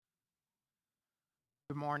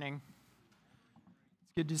Good morning.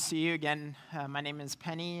 It's good to see you again. My name is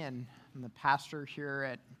Penny, and I'm the pastor here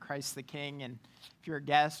at Christ the King. And if you're a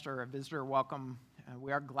guest or a visitor, welcome.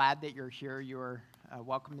 We are glad that you're here. You are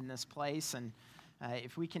welcome in this place. And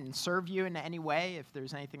if we can serve you in any way, if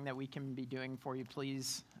there's anything that we can be doing for you,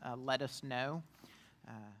 please let us know.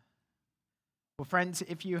 Well, friends,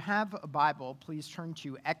 if you have a Bible, please turn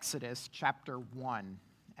to Exodus chapter 1.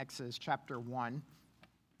 Exodus chapter 1.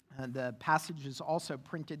 The passage is also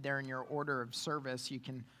printed there in your order of service. You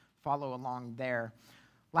can follow along there.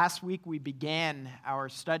 Last week, we began our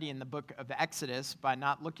study in the book of Exodus by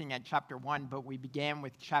not looking at chapter 1, but we began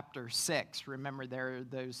with chapter 6. Remember, there are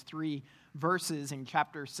those 3 verses in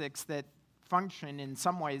chapter 6 that function in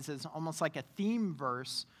some ways as almost like a theme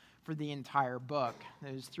verse for the entire book.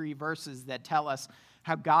 Those 3 verses that tell us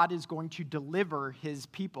how God is going to deliver his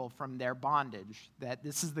people from their bondage, that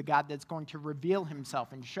this is the God that's going to reveal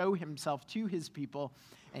himself and show himself to his people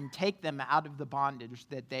and take them out of the bondage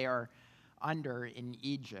that they are under in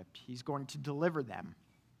Egypt. He's going to deliver them.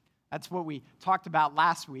 That's what we talked about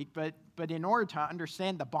last week, but in order to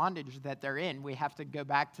understand the bondage that they're in, we have to go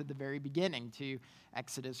back to the very beginning, to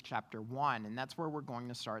Exodus chapter 1, and that's where we're going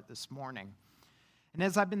to start this morning. And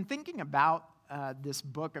as I've been thinking about this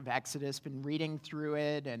book of Exodus, been reading through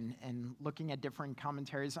it and looking at different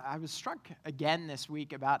commentaries, I was struck again this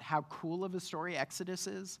week about how cool of a story Exodus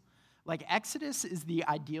is. Like, Exodus is the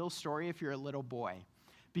ideal story if you're a little boy,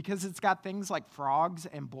 because it's got things like frogs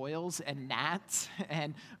and boils and gnats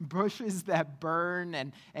and bushes that burn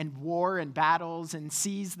and war and battles and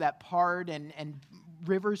seas that part and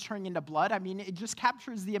rivers turning into blood. I mean, it just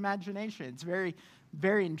captures the imagination. It's very,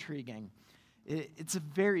 very intriguing. It's a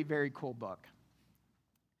very, very cool book.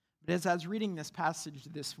 But as I was reading this passage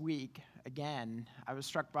this week, again, I was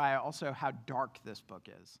struck by also how dark this book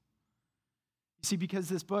is. You see, because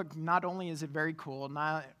this book, not only is it very cool,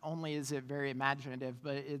 not only is it very imaginative,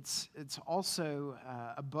 but it's also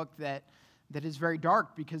a book that is very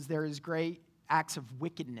dark because there is great acts of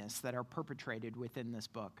wickedness that are perpetrated within this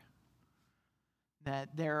book.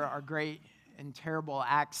 That there are great and terrible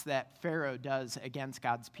acts that Pharaoh does against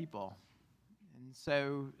God's people. And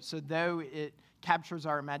so though it captures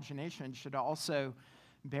our imagination, it should also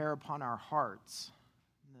bear upon our hearts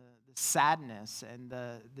the sadness and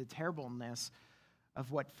the terribleness of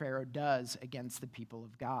what Pharaoh does against the people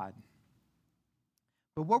of God.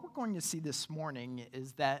 But what we're going to see this morning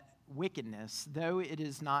is that wickedness, though it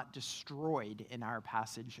is not destroyed in our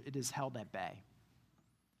passage, it is held at bay.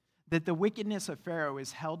 That the wickedness of Pharaoh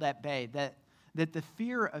is held at bay, that the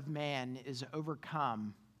fear of man is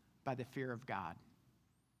overcome by the fear of God.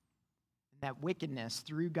 And that wickedness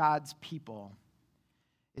through God's people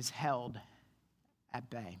is held at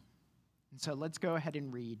bay. And so let's go ahead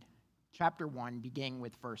and read chapter 1, beginning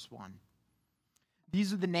with verse 1.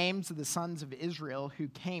 These are the names of the sons of Israel who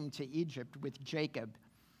came to Egypt with Jacob,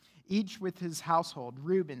 each with his household: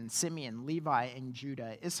 Reuben, Simeon, Levi, and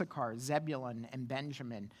Judah, Issachar, Zebulun, and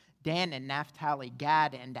Benjamin, Dan and Naphtali,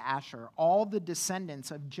 Gad and Asher. All the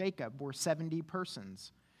descendants of Jacob were 70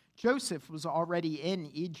 persons. Joseph was already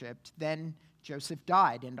in Egypt. Then Joseph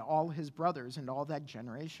died, and all his brothers and all that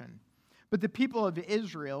generation. But the people of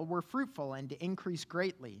Israel were fruitful and increased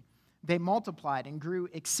greatly. They multiplied and grew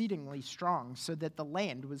exceedingly strong, so that the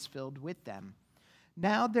land was filled with them.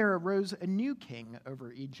 Now there arose a new king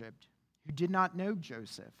over Egypt, who did not know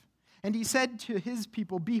Joseph. And he said to his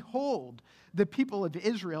people, "Behold, the people of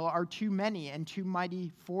Israel are too many and too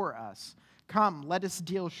mighty for us. Come, let us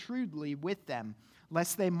deal shrewdly with them,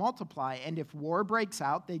 lest they multiply, and if war breaks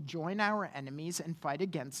out, they join our enemies and fight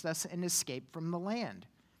against us and escape from the land."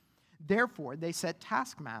 Therefore they set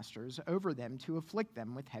taskmasters over them to afflict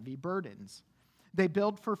them with heavy burdens. They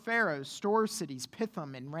built for Pharaoh store cities,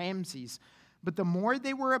 Pithom and Ramses. But the more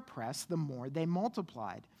they were oppressed, the more they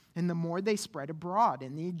multiplied, and the more they spread abroad,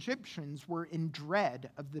 and the Egyptians were in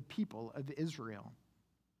dread of the people of Israel.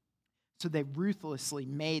 So they ruthlessly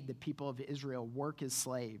made the people of Israel work as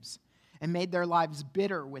slaves, and made their lives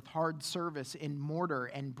bitter with hard service in mortar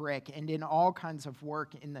and brick, and in all kinds of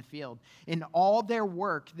work in the field. In all their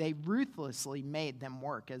work, they ruthlessly made them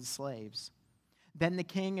work as slaves. Then the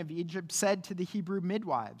king of Egypt said to the Hebrew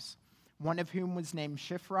midwives, one of whom was named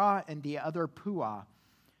Shiphrah and the other Puah,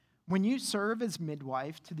 "When you serve as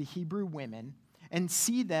midwife to the Hebrew women and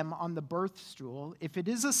see them on the birth stool, if it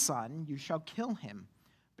is a son, you shall kill him.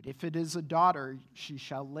 But if it is a daughter, she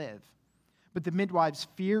shall live." But the midwives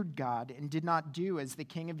feared God and did not do as the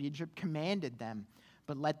king of Egypt commanded them,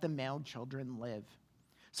 but let the male children live.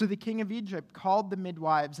 So the king of Egypt called the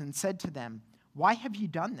midwives and said to them, "Why have you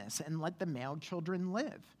done this and let the male children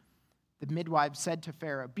live?" The midwives said to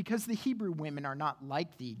Pharaoh, "Because the Hebrew women are not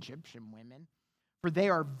like the Egyptian women, for they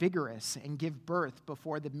are vigorous and give birth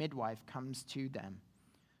before the midwife comes to them."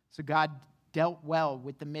 So God dealt well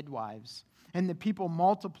with the midwives, and the people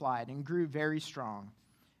multiplied and grew very strong.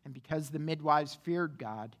 And because the midwives feared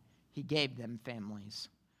God, he gave them families.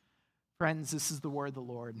 Friends, this is the word of the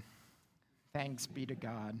Lord. Thanks be to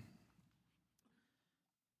God.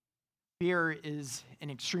 Fear is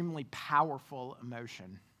an extremely powerful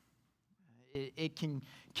emotion. It can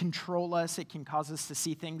control us. It can cause us to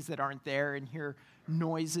see things that aren't there and hear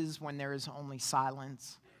noises when there is only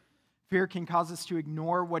silence. Fear can cause us to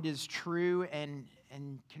ignore what is true and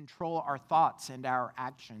control our thoughts and our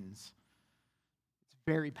actions. It's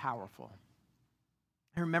very powerful.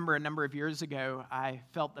 I remember a number of years ago, I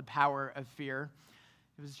felt the power of fear.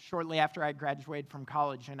 It was shortly after I graduated from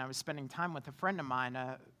college, and I was spending time with a friend of mine,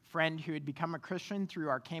 a friend who had become a Christian through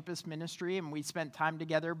our campus ministry, and we spent time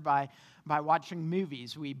together by watching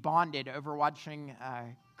movies. We bonded over watching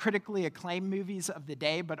critically acclaimed movies of the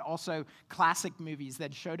day, but also classic movies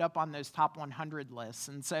that showed up on those top 100 lists.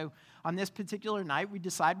 And so on this particular night, we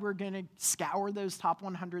decided we're going to scour those top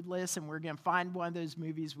 100 lists, and we're going to find one of those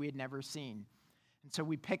movies we had never seen. And so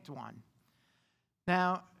we picked one.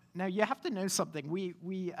 Now you have to know something.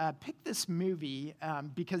 We picked this movie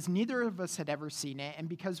because neither of us had ever seen it and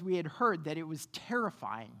because we had heard that it was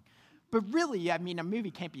terrifying. But really, a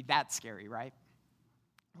movie can't be that scary, right?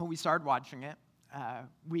 When we started watching it,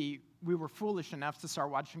 we were foolish enough to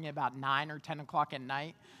start watching it about 9 or 10 o'clock at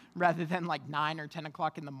night rather than like 9 or 10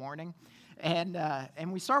 o'clock in the morning.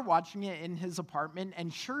 And we started watching it in his apartment,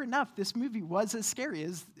 and sure enough, this movie was as scary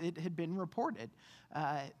as it had been reported.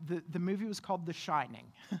 The movie was called The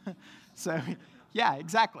Shining. So, yeah,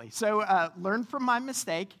 exactly. So learn from my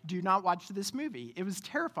mistake. Do not watch this movie. It was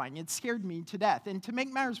terrifying. It scared me to death. And to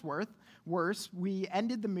make matters worse, we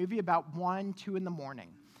ended the movie about 1, 2 in the morning.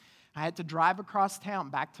 I had to drive across town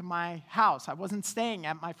back to my house. I wasn't staying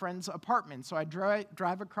at my friend's apartment, so I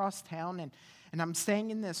drive across town, and I'm staying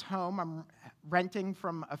in this home. I'm renting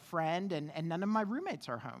from a friend, and none of my roommates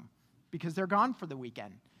are home because they're gone for the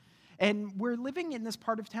weekend. And we're living in this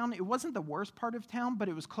part of town. It wasn't the worst part of town, but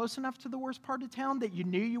it was close enough to the worst part of town that you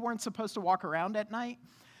knew you weren't supposed to walk around at night.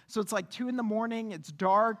 So it's like 2 in the morning, it's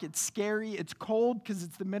dark, it's scary, it's cold because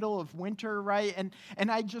it's the middle of winter, right? And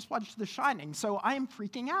I just watched The Shining, so I am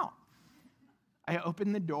freaking out. I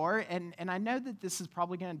opened the door, and I know that this is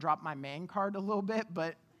probably going to drop my man card a little bit,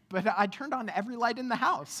 but I turned on every light in the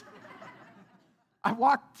house. I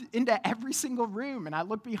walked into every single room, and I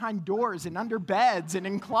looked behind doors and under beds and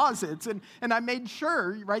in closets, and I made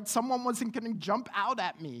sure, right, someone wasn't going to jump out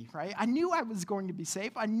at me, right? I knew I was going to be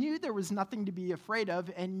safe. I knew there was nothing to be afraid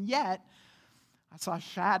of, and yet I saw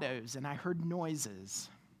shadows and I heard noises.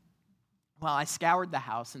 Well, I scoured the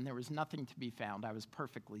house, and there was nothing to be found. I was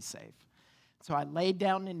perfectly safe. So I laid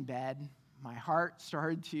down in bed. My heart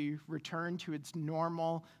started to return to its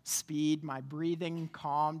normal speed. My breathing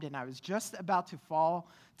calmed, and I was just about to fall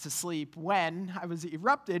to sleep when I was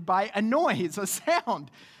erupted by a noise, a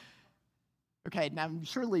sound. Okay, now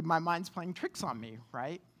surely my mind's playing tricks on me,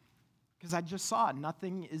 right? Because I just saw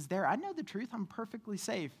nothing is there. I know the truth. I'm perfectly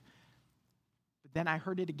safe. But then I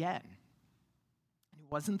heard it again.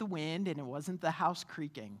 It wasn't the wind, and it wasn't the house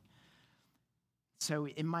creaking. So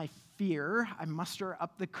in my fear, I muster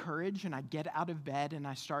up the courage, and I get out of bed, and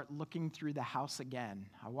I start looking through the house again.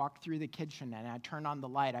 I walk through the kitchen, and I turn on the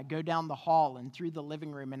light. I go down the hall and through the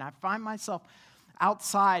living room, and I find myself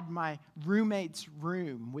outside my roommate's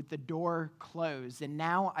room with the door closed, and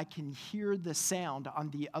now I can hear the sound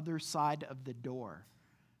on the other side of the door.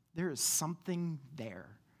 There is something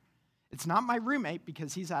there. It's not my roommate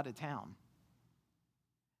because he's out of town.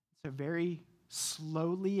 So very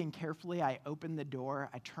slowly and carefully, I open the door,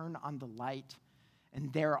 I turn on the light,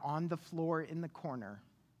 and there on the floor in the corner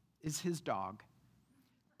is his dog,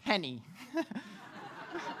 Penny.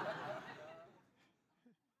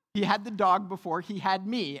 He had the dog before he had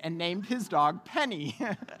me and named his dog Penny.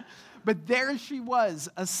 But there she was,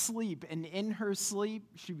 asleep, and in her sleep,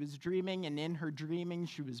 she was dreaming, and in her dreaming,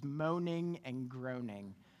 she was moaning and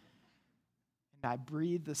groaning. I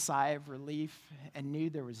breathed a sigh of relief and knew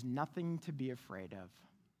there was nothing to be afraid of.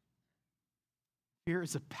 Fear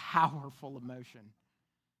is a powerful emotion.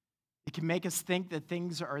 It can make us think that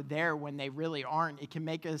things are there when they really aren't. It can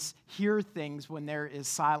make us hear things when there is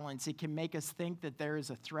silence. It can make us think that there is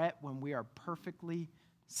a threat when we are perfectly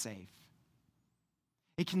safe.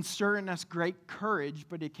 It can stir in us great courage,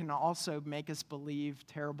 but it can also make us believe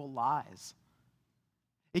terrible lies.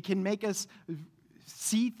 It can make us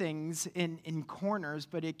see things in corners,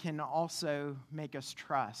 but it can also make us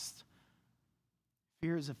trust.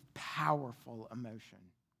 Fear is a powerful emotion.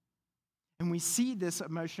 And we see this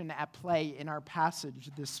emotion at play in our passage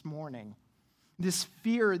this morning. This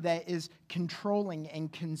fear that is controlling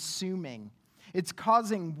and consuming. It's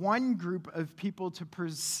causing one group of people to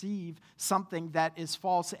perceive something that is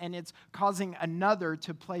false, and it's causing another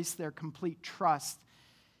to place their complete trust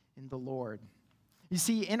in the Lord. You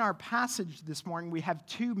see, in our passage this morning, we have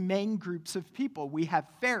two main groups of people. We have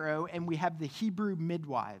Pharaoh and we have the Hebrew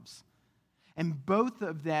midwives. And both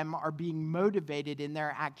of them are being motivated in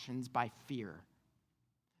their actions by fear.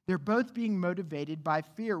 They're both being motivated by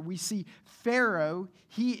fear. We see Pharaoh,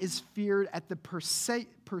 he is feared at the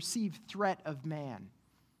perceived threat of man.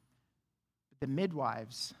 But the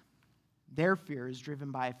midwives, their fear is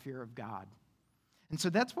driven by a fear of God. And so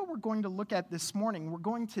that's what we're going to look at this morning. We're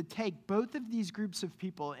going to take both of these groups of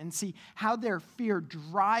people and see how their fear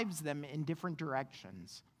drives them in different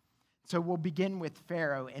directions. So we'll begin with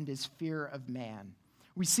Pharaoh and his fear of man.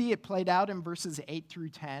 We see it played out in verses 8 through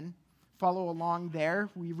 10. Follow along there.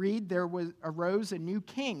 We read, there arose a new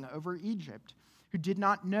king over Egypt who did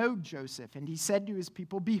not know Joseph. And he said to his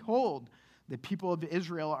people, behold, the people of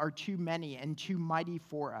Israel are too many and too mighty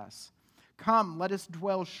for us. Come, let us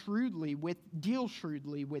deal shrewdly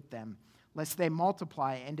with them, lest they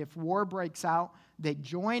multiply. And if war breaks out, they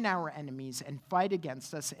join our enemies and fight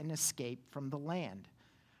against us and escape from the land.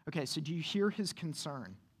 Okay, so do you hear his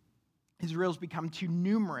concern? Israel's become too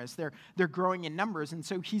numerous. They're growing in numbers. And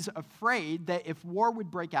so he's afraid that if war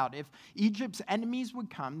would break out, if Egypt's enemies would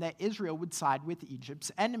come, that Israel would side with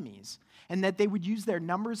Egypt's enemies. And that they would use their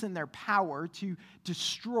numbers and their power to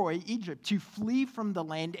destroy Egypt, to flee from the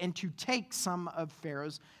land and to take some of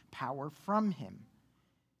Pharaoh's power from him.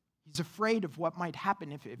 He's afraid of what might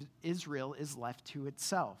happen if Israel is left to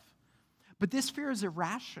itself. But this fear is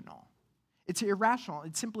irrational. It's irrational.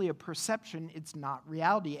 It's simply a perception. It's not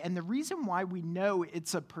reality. And the reason why we know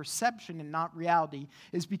it's a perception and not reality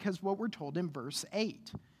is because what we're told in verse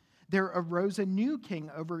 8. There arose a new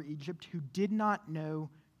king over Egypt who did not know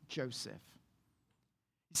Joseph.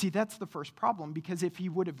 You see, that's the first problem, because if he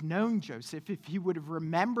would have known Joseph, if he would have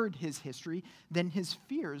remembered his history, then his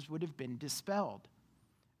fears would have been dispelled.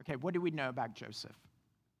 Okay, what do we know about Joseph?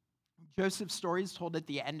 Joseph's story is told at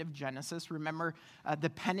the end of Genesis. Remember, the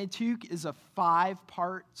Pentateuch is a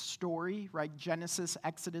 5-part story, right? Genesis,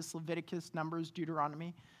 Exodus, Leviticus, Numbers,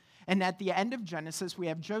 Deuteronomy. And at the end of Genesis, we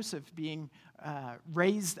have Joseph being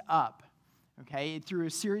raised up, okay? Through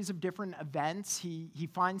a series of different events, he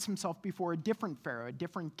finds himself before a different Pharaoh, a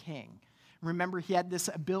different king. Remember, he had this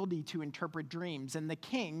ability to interpret dreams. And the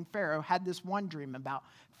king, Pharaoh, had this one dream about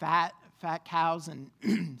fat cows and,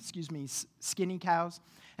 skinny cows.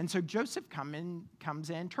 And so Joseph comes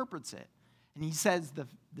and interprets it. And he says the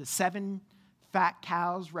 7 fat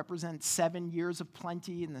cows represent 7 years of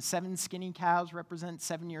plenty, and the 7 skinny cows represent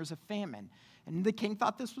 7 years of famine. And the king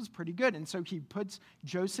thought this was pretty good. And so he puts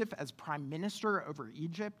Joseph as prime minister over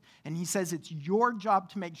Egypt. And he says, it's your job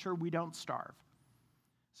to make sure we don't starve.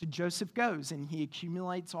 So Joseph goes and he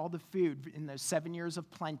accumulates all the food in those 7 years of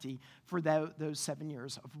plenty for those 7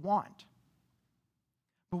 years of want.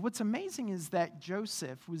 But what's amazing is that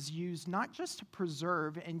Joseph was used not just to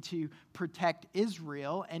preserve and to protect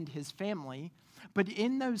Israel and his family, but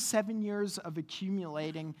in those 7 years of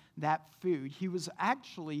accumulating that food, he was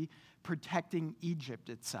actually protecting Egypt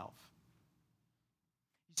itself.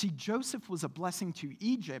 You see, Joseph was a blessing to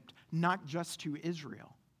Egypt, not just to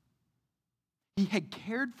Israel. He had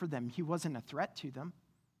cared for them. He wasn't a threat to them.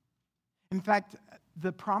 In fact,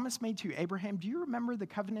 the promise made to Abraham, do you remember the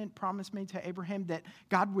covenant promise made to Abraham that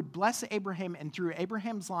God would bless Abraham and through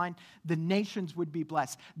Abraham's line, the nations would be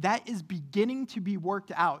blessed? That is beginning to be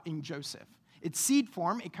worked out in Joseph. It's seed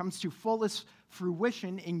form. It comes to fullest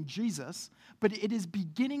fruition in Jesus, but it is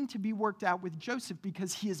beginning to be worked out with Joseph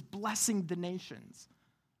because he is blessing the nations.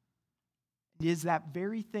 It is that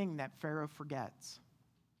very thing that Pharaoh forgets.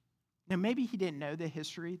 Now, maybe he didn't know the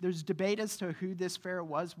history. There's debate as to who this Pharaoh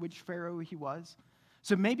was, which Pharaoh he was.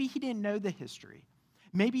 So maybe he didn't know the history.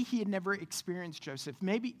 Maybe he had never experienced Joseph.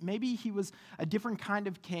 Maybe he was a different kind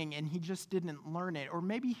of king and he just didn't learn it. Or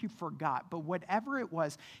maybe he forgot. But whatever it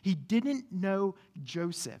was, he didn't know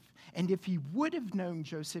Joseph. And if he would have known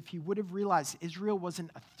Joseph, he would have realized Israel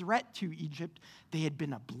wasn't a threat to Egypt. They had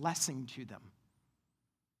been a blessing to them.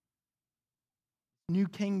 New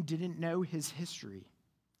king didn't know his history.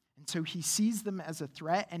 And so he sees them as a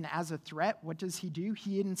threat, and as a threat, what does he do?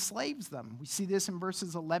 He enslaves them. We see this in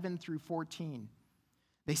verses 11 through 14.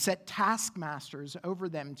 They set taskmasters over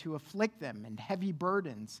them to afflict them and heavy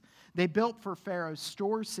burdens. They built for Pharaoh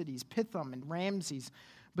store cities, Pithom and Ramses.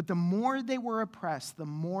 But the more they were oppressed, the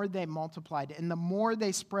more they multiplied, and the more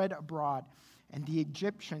they spread abroad. and the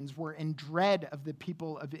Egyptians were in dread of the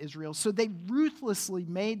people of Israel. So they ruthlessly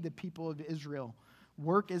made the people of Israel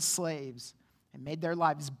work as slaves and made their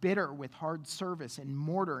lives bitter with hard service in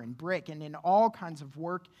mortar and brick and in all kinds of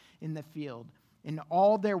work in the field. In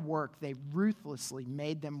all their work, they ruthlessly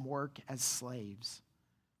made them work as slaves.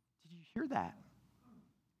 Did you hear that?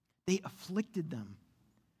 They afflicted them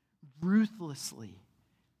ruthlessly,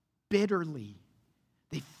 bitterly.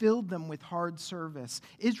 They filled them with hard service.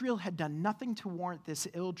 Israel had done nothing to warrant this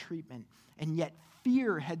ill treatment, and yet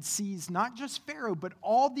fear had seized not just Pharaoh, but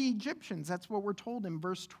all the Egyptians. That's what we're told in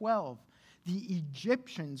verse 12. The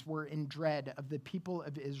Egyptians were in dread of the people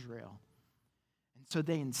of Israel, and so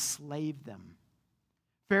they enslaved them.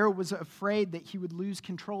 Pharaoh was afraid that he would lose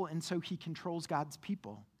control, and so he controls God's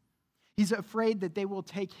people. He's afraid that they will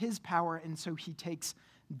take his power, and so he takes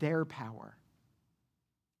their power.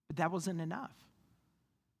 But that wasn't enough.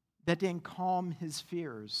 That didn't calm his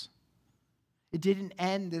fears. It didn't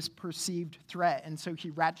end this perceived threat, and so he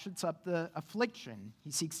ratchets up the affliction.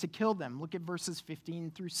 He seeks to kill them. Look at verses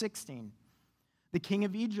 15 through 16. The king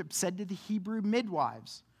of Egypt said to the Hebrew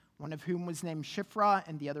midwives, one of whom was named Shiphrah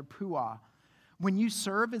and the other Puah, when you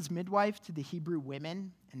serve as midwife to the Hebrew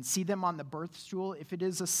women and see them on the birth stool, if it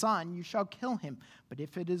is a son, you shall kill him, but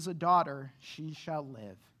if it is a daughter, she shall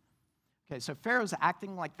live. Okay, so Pharaoh's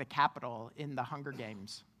acting like the Capitol in the Hunger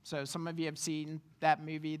Games. So some of you have seen that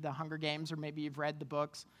movie, The Hunger Games, or maybe you've read the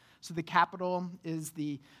books. So the Capitol is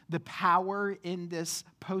the power in this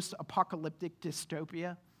post-apocalyptic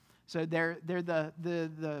dystopia. So they're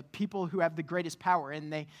the people who have the greatest power,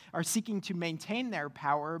 and they are seeking to maintain their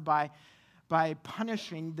power by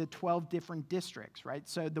punishing the 12 different districts, right?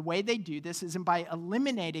 So the way they do this isn't by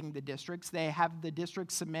eliminating the districts. They have the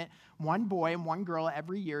districts submit one boy and one girl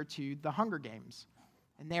every year to the Hunger Games.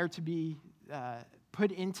 And they are to be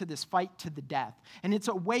put into this fight to the death. And it's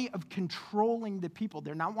a way of controlling the people.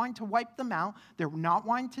 They're not wanting to wipe them out. They're not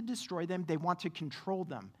wanting to destroy them. They want to control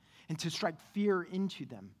them and to strike fear into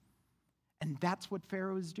them. And that's what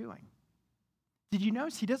Pharaoh is doing. Did you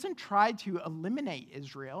notice he doesn't try to eliminate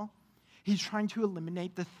Israel? He's trying to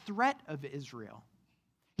eliminate the threat of Israel.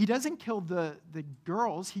 He doesn't kill the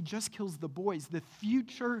girls. He just kills the boys, the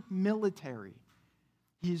future military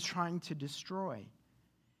he is trying to destroy.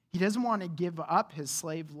 He doesn't want to give up his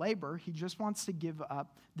slave labor. He just wants to give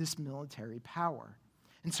up this military power.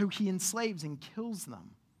 And so he enslaves and kills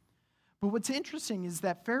them. But what's interesting is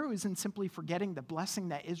that Pharaoh isn't simply forgetting the blessing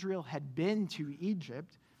that Israel had been to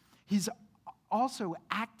Egypt. He's also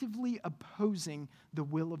actively opposing the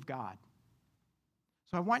will of God.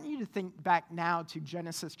 So I want you to think back now to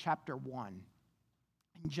Genesis chapter 1.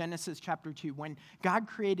 In Genesis chapter 2, when God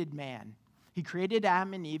created man, he created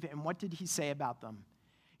Adam and Eve, and what did he say about them?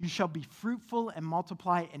 You shall be fruitful and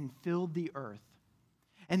multiply and fill the earth.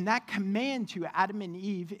 And that command to Adam and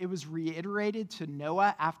Eve, it was reiterated to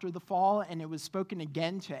Noah after the fall, and it was spoken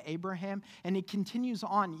again to Abraham, and it continues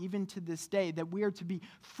on even to this day that we are to be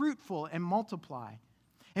fruitful and multiply.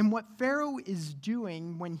 And what Pharaoh is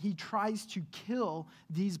doing when he tries to kill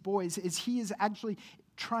these boys is he is actually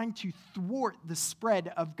trying to thwart the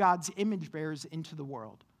spread of God's image bearers into the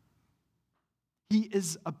world. He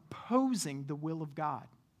is opposing the will of God.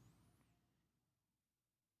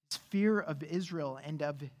 His fear of Israel and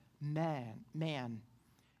of man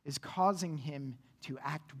is causing him to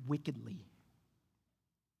act wickedly.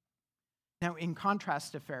 Now, in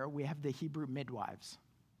contrast to Pharaoh, we have the Hebrew midwives.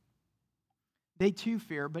 They too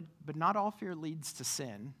fear, but not all fear leads to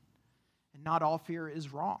sin, and not all fear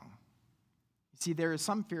is wrong. You see, there is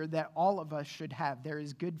some fear that all of us should have. There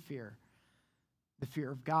is good fear, the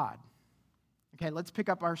fear of God. Okay, let's pick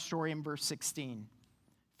up our story in verse 16.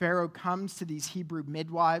 Pharaoh comes to these Hebrew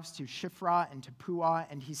midwives, to Shiphrah and to Puah,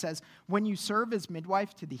 and he says, when you serve as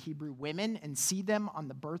midwife to the Hebrew women and see them on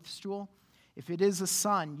the birth stool, if it is a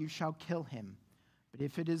son, you shall kill him. But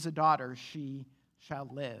if it is a daughter, she shall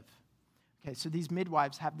live. Okay, so these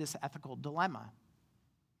midwives have this ethical dilemma.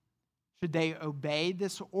 Should they obey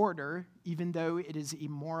this order even though it is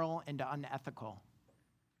immoral and unethical?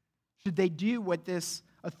 Should they do what this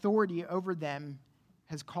authority over them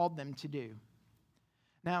has called them to do?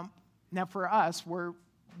 Now for us, we're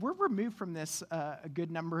removed from this a good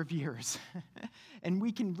number of years. And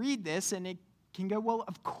we can read this and it can go, well,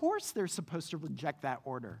 of course they're supposed to reject that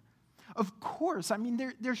order. Of course. I mean,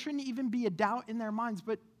 there shouldn't even be a doubt in their minds.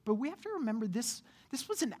 But we have to remember this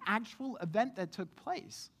was an actual event that took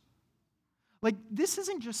place. Like, this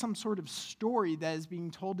isn't just some sort of story that is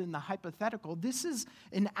being told in the hypothetical. This is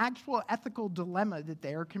an actual ethical dilemma that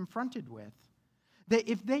they are confronted with. That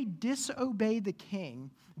if they disobey the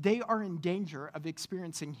king, they are in danger of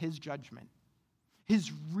experiencing his judgment. his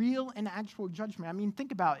real and actual judgment. I mean,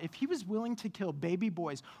 think about it. If he was willing to kill baby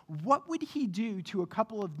boys, what would he do to a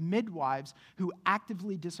couple of midwives who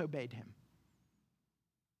actively disobeyed him?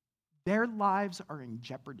 Their lives are in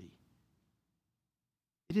jeopardy.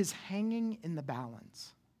 It is hanging in the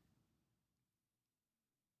balance.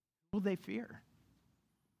 Who will they fear?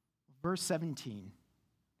 Verse 17.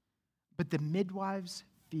 But the midwives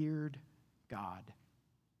feared God.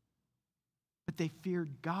 But they feared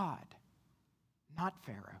God, not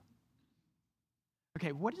Pharaoh.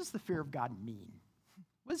 Okay, what does the fear of God mean?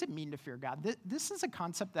 What does it mean to fear God? This is a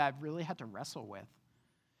concept that I've really had to wrestle with.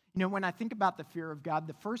 You know, when I think about the fear of God,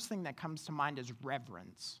 the first thing that comes to mind is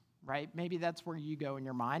reverence, right? Maybe that's where you go in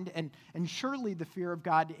your mind. And surely the fear of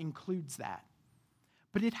God includes that.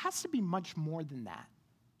 But it has to be much more than that.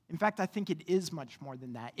 In fact, I think it is much more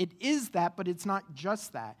than that. It is that, but it's not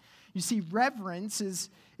just that. You see, reverence is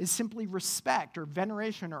simply respect or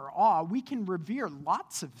veneration or awe. We can revere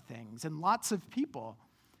lots of things and lots of people.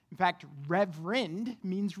 In fact, reverend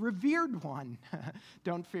means revered one.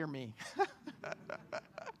 Don't fear me.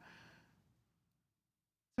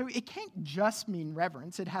 So it can't just mean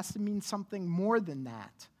reverence. It has to mean something more than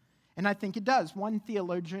that. And I think it does. One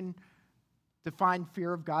theologian defined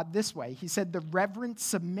fear of God this way. He said, the reverent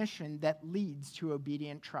submission that leads to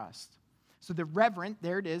obedient trust. So the reverent,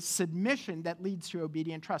 there it is, submission that leads to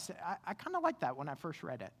obedient trust. I kind of liked that when I first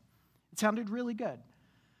read it. It sounded really good.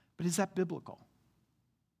 But is that biblical?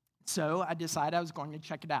 So I decided I was going to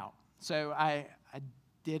check it out. So I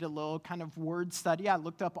did a little kind of word study. I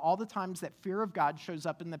looked up all the times that fear of God shows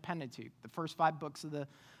up in the Pentateuch, the first 5 books of the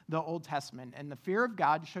Old Testament. And the fear of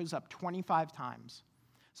God shows up 25 times.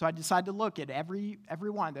 So I decided to look at every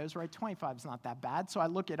one of those, right? 25 is not that bad. So I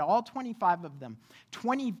look at all 25 of them.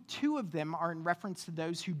 22 of them are in reference to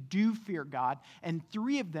those who do fear God, and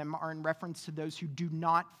 3 of them are in reference to those who do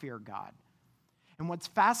not fear God. And what's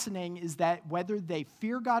fascinating is that whether they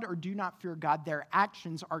fear God or do not fear God, their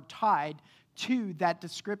actions are tied to that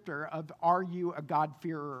descriptor of are you a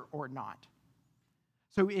God-fearer or not.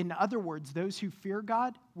 So in other words, those who fear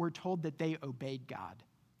God were told that they obeyed God.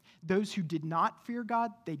 Those who did not fear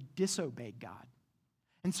God, they disobeyed God.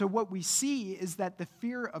 And so what we see is that the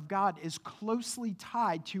fear of God is closely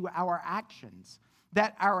tied to our actions,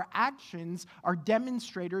 that our actions are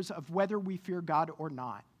demonstrators of whether we fear God or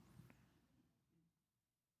not.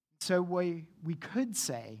 So we could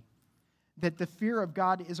say that the fear of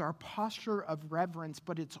God is our posture of reverence,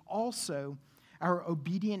 but it's also our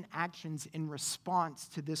obedient actions in response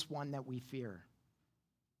to this one that we fear.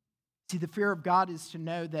 See, the fear of God is to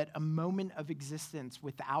know that a moment of existence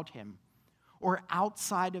without him or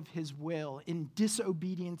outside of his will in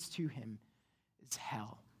disobedience to him is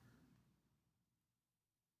hell.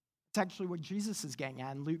 It's actually what Jesus is getting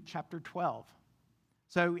at in Luke chapter 12.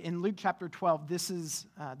 So in Luke chapter 12, this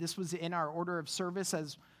was in our order of service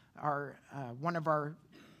as our one of our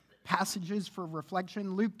passages for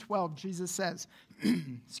reflection. Luke 12, Jesus says,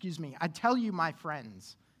 excuse me, I tell you, my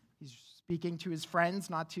friends, he's speaking to his friends,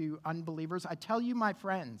 not to unbelievers. I tell you, my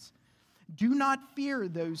friends, do not fear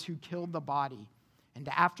those who kill the body, and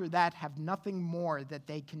after that have nothing more that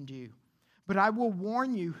they can do. But I will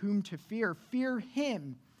warn you whom to fear. Fear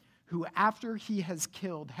him who, after he has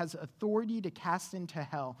killed, has authority to cast into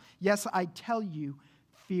hell. Yes, I tell you,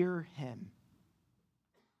 fear him.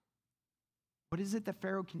 What is it that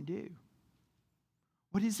Pharaoh can do?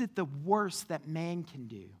 What is it the worst that man can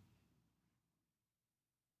do?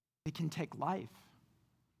 They can take life.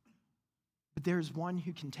 But there's one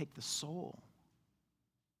who can take the soul.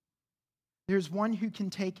 There's one who can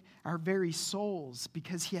take our very souls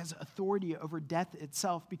because he has authority over death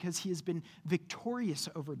itself, because he has been victorious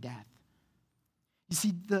over death. You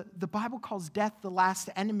see, the Bible calls death the last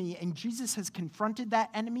enemy, and Jesus has confronted that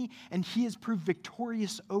enemy, and he has proved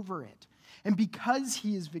victorious over it. And because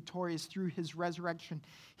he is victorious through his resurrection,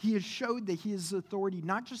 he has showed that he has authority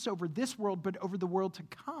not just over this world, but over the world to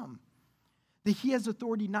come. That he has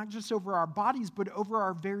authority not just over our bodies, but over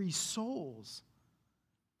our very souls.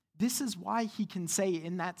 This is why he can say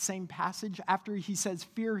in that same passage, after he says,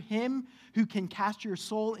 fear him who can cast your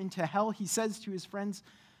soul into hell, he says to his friends,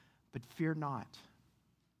 but fear not.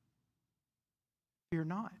 Fear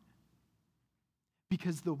not.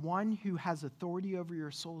 Because the one who has authority over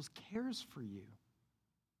your souls cares for you.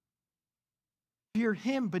 Fear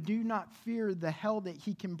him, but do not fear the hell that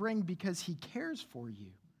he can bring, because he cares for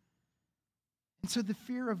you. And so the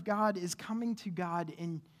fear of God is coming to God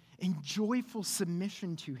in joyful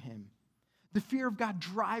submission to him. The fear of God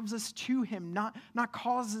drives us to him, not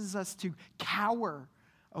causes us to cower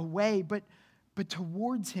away, but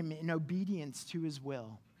towards him in obedience to his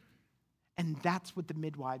will. And that's what the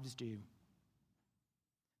midwives do.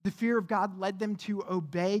 The fear of God led them to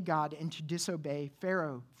obey God and to disobey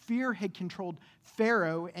Pharaoh. Fear had controlled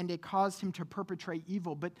Pharaoh, and it caused him to perpetrate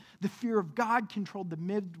evil. But the fear of God controlled the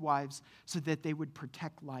midwives so that they would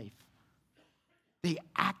protect life. They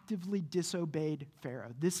actively disobeyed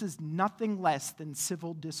Pharaoh. This is nothing less than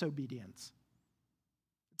civil disobedience.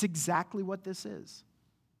 It's exactly what this is.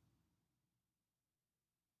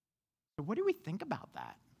 So what do we think about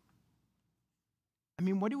that? I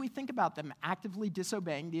mean, what do we think about them actively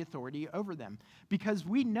disobeying the authority over them? Because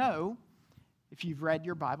we know, if you've read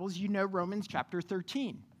your Bibles, you know Romans chapter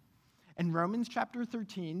 13. In Romans chapter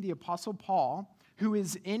 13, the Apostle Paul, who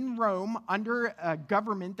is in Rome under a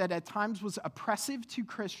government that at times was oppressive to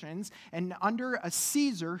Christians and under a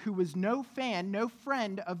Caesar who was no fan, no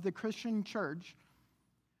friend of the Christian church,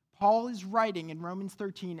 Paul is writing in Romans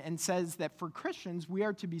 13 and says that for Christians, we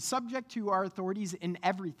are to be subject to our authorities in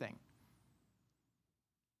everything.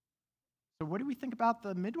 So what do we think about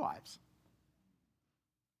the midwives?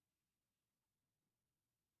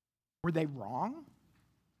 Were they wrong?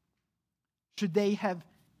 Should they have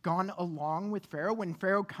gone along with Pharaoh when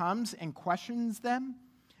Pharaoh comes and questions them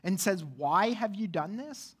and says, "Why have you done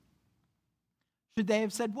this?" Should they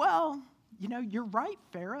have said, "Well, you're right,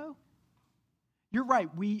 Pharaoh. You're right.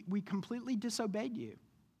 We completely disobeyed you.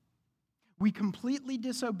 We completely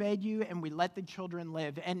disobeyed you, and we let the children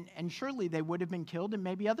live." And surely they would have been killed, and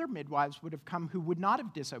maybe other midwives would have come who would not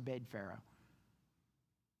have disobeyed Pharaoh.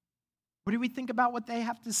 What do we think about what they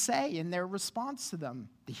have to say in their response to them?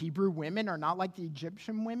 The Hebrew women are not like the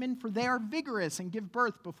Egyptian women, for they are vigorous and give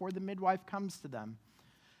birth before the midwife comes to them.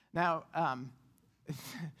 Now,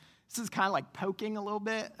 this is kind of like poking a little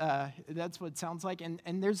bit. That's what it sounds like.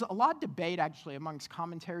 And there's a lot of debate, actually, amongst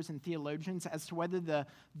commentators and theologians as to whether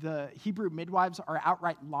the Hebrew midwives are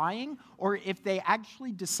outright lying or if they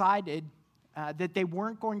actually decided that they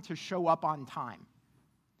weren't going to show up on time.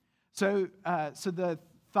 So the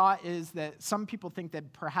thought is that some people think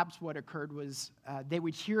that perhaps what occurred was they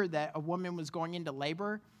would hear that a woman was going into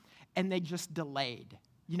labor, and they just delayed.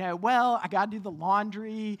 I got to do the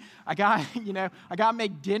laundry. I got to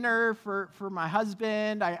make dinner for my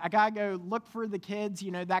husband. I got to go look for the kids,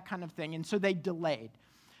 that kind of thing. And so they delayed.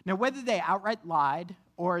 Now, whether they outright lied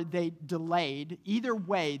or they delayed, either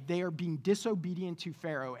way, they are being disobedient to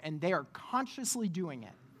Pharaoh, and they are consciously doing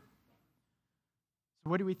it. So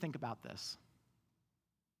what do we think about this?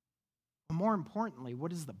 Well, more importantly,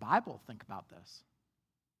 what does the Bible think about this?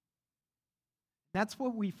 That's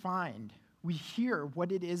what we find. We hear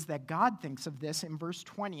what it is that God thinks of this in verse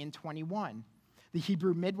 20 and 21. The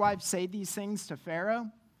Hebrew midwives say these things to Pharaoh.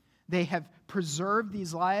 They have preserved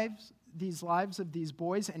these lives of these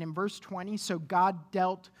boys. And in verse 20, so God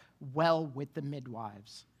dealt well with the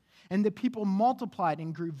midwives. And the people multiplied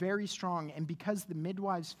and grew very strong. And because the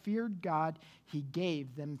midwives feared God, he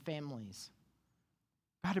gave them families.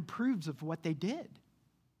 God approves of what they did.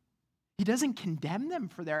 He doesn't condemn them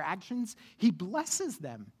for their actions. He blesses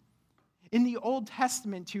them. In the Old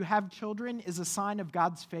Testament, to have children is a sign of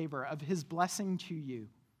God's favor, of his blessing to you.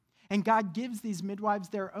 And God gives these midwives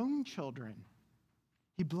their own children.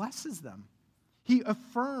 He blesses them. He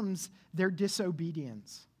affirms their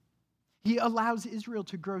disobedience. He allows Israel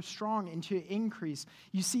to grow strong and to increase.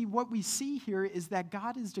 You see, what we see here is that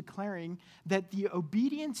God is declaring that the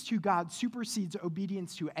obedience to God supersedes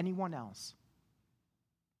obedience to anyone else.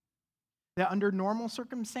 That under normal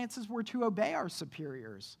circumstances, we're to obey our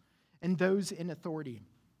superiors and those in authority.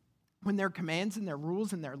 When their commands and their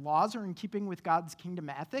rules and their laws are in keeping with God's kingdom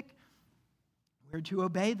ethic, we're to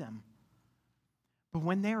obey them. But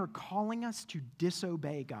when they are calling us to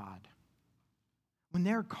disobey God, when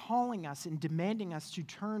they're calling us and demanding us to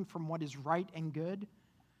turn from what is right and good,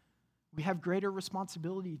 we have greater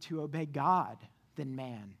responsibility to obey God than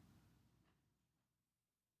man.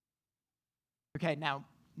 Okay, now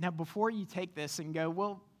before you take this and go,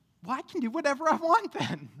 well, I can do whatever I want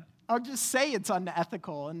then. I'll just say it's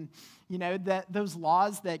unethical, and that those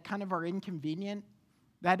laws that kind of are inconvenient,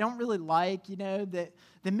 that I don't really like, that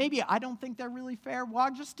maybe I don't think they're really fair. Well,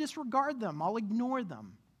 I'll just disregard them. I'll ignore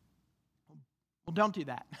them. Well, don't do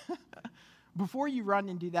that. Before you run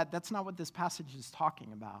and do that, that's not what this passage is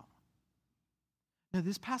talking about. No,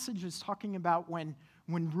 this passage is talking about when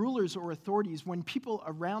rulers or authorities, when people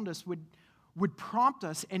around us would prompt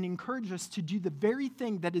us and encourage us to do the very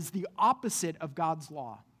thing that is the opposite of God's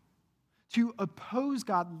law, to oppose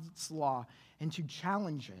God's law and to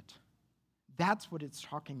challenge it. That's what it's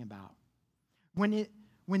talking about.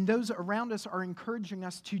 When those around us are encouraging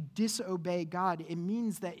us to disobey God, it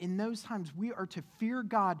means that in those times we are to fear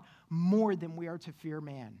God more than we are to fear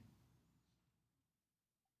man.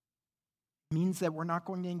 It means that we're not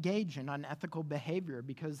going to engage in unethical behavior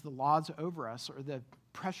because the laws over us or the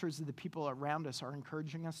pressures of the people around us are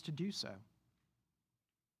encouraging us to do so.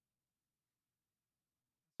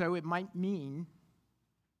 So it might mean,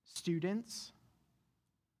 students,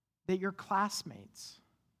 that your classmates,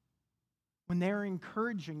 when they're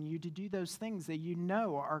encouraging you to do those things that you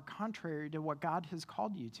know are contrary to what God has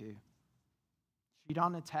called you to, cheat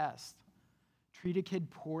on a test, treat a kid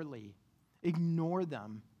poorly, ignore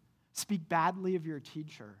them, speak badly of your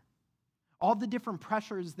teacher, all the different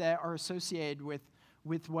pressures that are associated with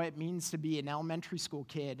what it means to be an elementary school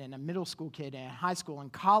kid and a middle school kid and high school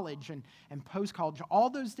and college and post-college, all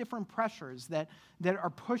those different pressures that are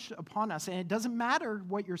pushed upon us. And it doesn't matter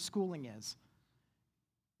what your schooling is.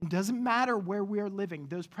 It doesn't matter where we are living.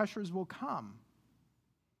 Those pressures will come.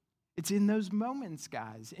 It's in those moments,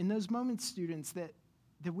 guys, in those moments, students, that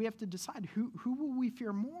we have to decide who will we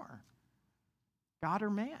fear more, God or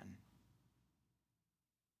man?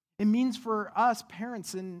 It means for us,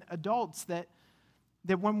 parents and adults, that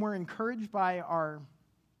when we're encouraged by our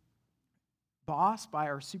boss, by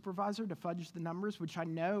our supervisor to fudge the numbers, which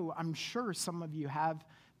I'm sure some of you have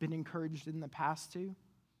been encouraged in the past to,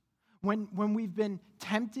 when we've been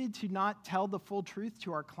tempted to not tell the full truth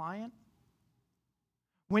to our client,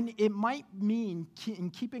 when it might mean,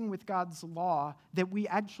 in keeping with God's law, that we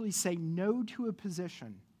actually say no to a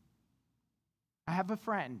position. I have a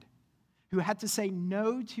friend who had to say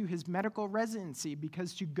no to his medical residency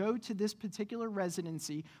because to go to this particular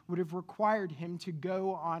residency would have required him to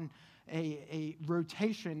go on a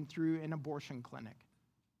rotation through an abortion clinic.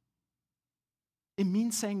 It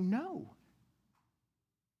means saying no.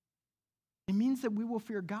 It means that we will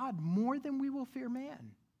fear God more than we will fear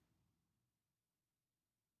man.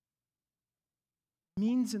 It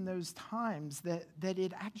means in those times that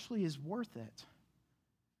it actually is worth it.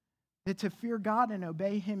 That to fear God and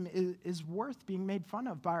obey him is worth being made fun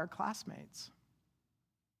of by our classmates.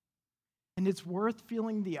 And it's worth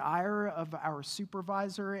feeling the ire of our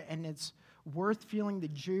supervisor, and it's worth feeling the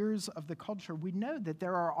jeers of the culture. We know that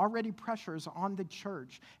there are already pressures on the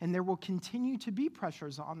church, and there will continue to be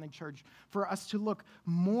pressures on the church for us to look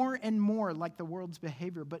more and more like the world's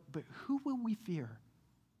behavior. But who will we fear?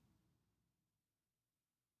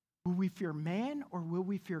 Will we fear man or will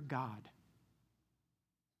we fear God?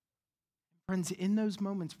 Friends, in those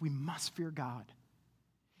moments, we must fear God.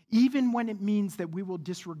 Even when it means that we will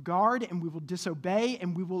disregard and we will disobey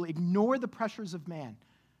and we will ignore the pressures of man,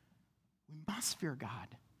 we must fear God.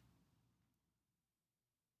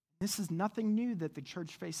 This is nothing new that the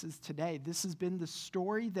church faces today. This has been the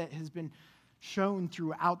story that has been shown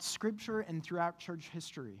throughout Scripture and throughout church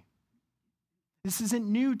history. This isn't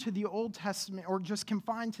new to the Old Testament or just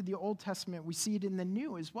confined to the Old Testament. We see it in the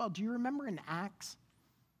New as well. Do you remember in Acts?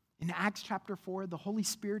 In Acts chapter 4, the Holy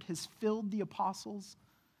Spirit has filled the apostles.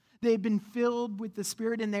 They have been filled with the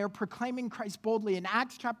Spirit, and they are proclaiming Christ boldly. In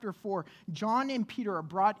Acts chapter 4, John and Peter are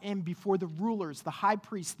brought in before the rulers, the high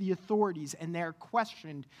priests, the authorities, and they are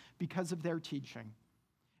questioned because of their teaching.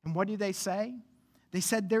 And what do they say? They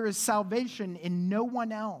said, "There is salvation in no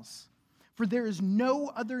one else, for there is no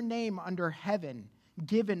other name under heaven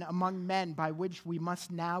given among men by which we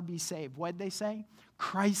must now be saved." What did they say?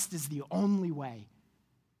 Christ is the only way.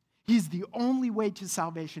 He's the only way to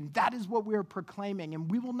salvation. That is what we are proclaiming, and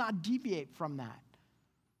we will not deviate from that.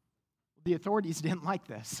 The authorities didn't like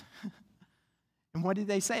this. And what did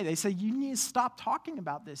they say? They said, you need to stop talking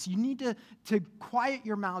about this. You need to quiet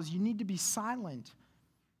your mouths. You need to be silent.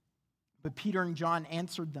 But Peter and John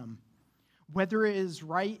answered them, "Whether it is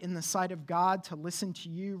right in the sight of God to listen to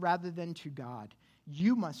you rather than to God,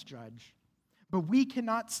 you must judge. But we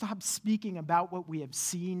cannot stop speaking about what we have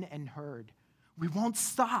seen and heard." We won't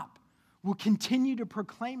stop. We'll continue to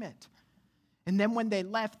proclaim it. And then when they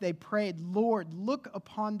left, they prayed, "Lord, look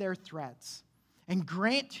upon their threats and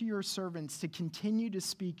grant to your servants to continue to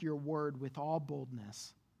speak your word with all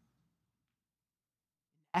boldness."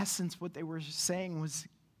 In essence, what they were saying was,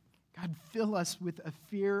 God, fill us with a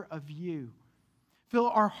fear of you. Fill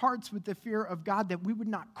our hearts with the fear of God, that we would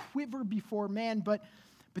not quiver before man, but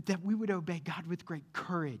that we would obey God with great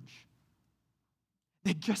courage.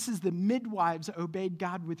 That just as the midwives obeyed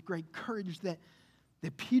God with great courage, that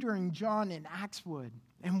Peter and John in Acts would.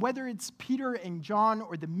 And whether it's Peter and John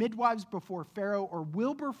or the midwives before Pharaoh or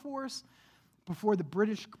Wilberforce before the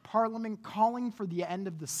British Parliament calling for the end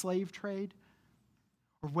of the slave trade,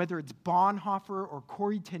 or whether it's Bonhoeffer or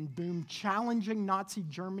Corrie ten Boom challenging Nazi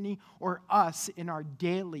Germany, or us in our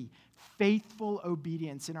daily faithful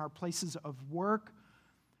obedience in our places of work,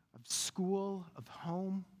 of school, of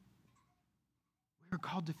home, we're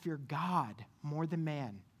called to fear God more than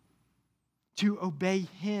man, to obey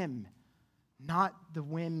him not the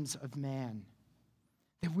whims of man.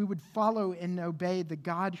 That we would follow and obey the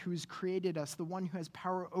God who has created us, the one who has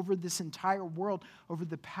power over this entire world, over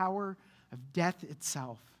the power of death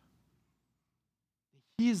itself.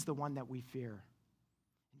 He is the one that we fear.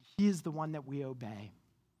 And he is the one that we obey.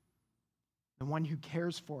 The one who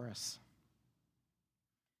cares for us.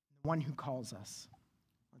 The one who calls us.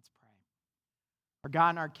 Let's pray. Our God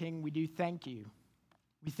and our King, we do thank you.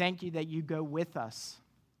 We thank you that you go with us,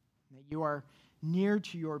 that you are near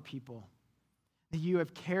to your people, that you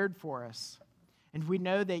have cared for us. And we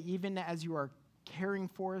know that even as you are caring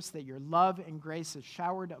for us, that your love and grace is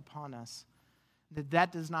showered upon us,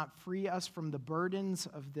 that does not free us from the burdens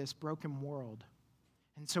of this broken world.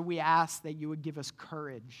 And so we ask that you would give us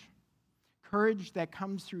courage that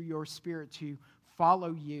comes through your Spirit to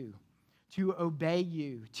follow you, to obey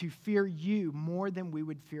you, to fear you more than we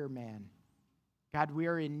would fear man. God, we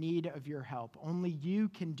are in need of your help. Only you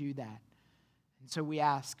can do that. And so we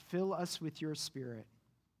ask, fill us with your Spirit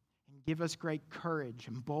and give us great courage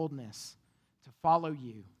and boldness to follow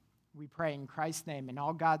you. We pray in Christ's name, and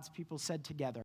all God's people said together,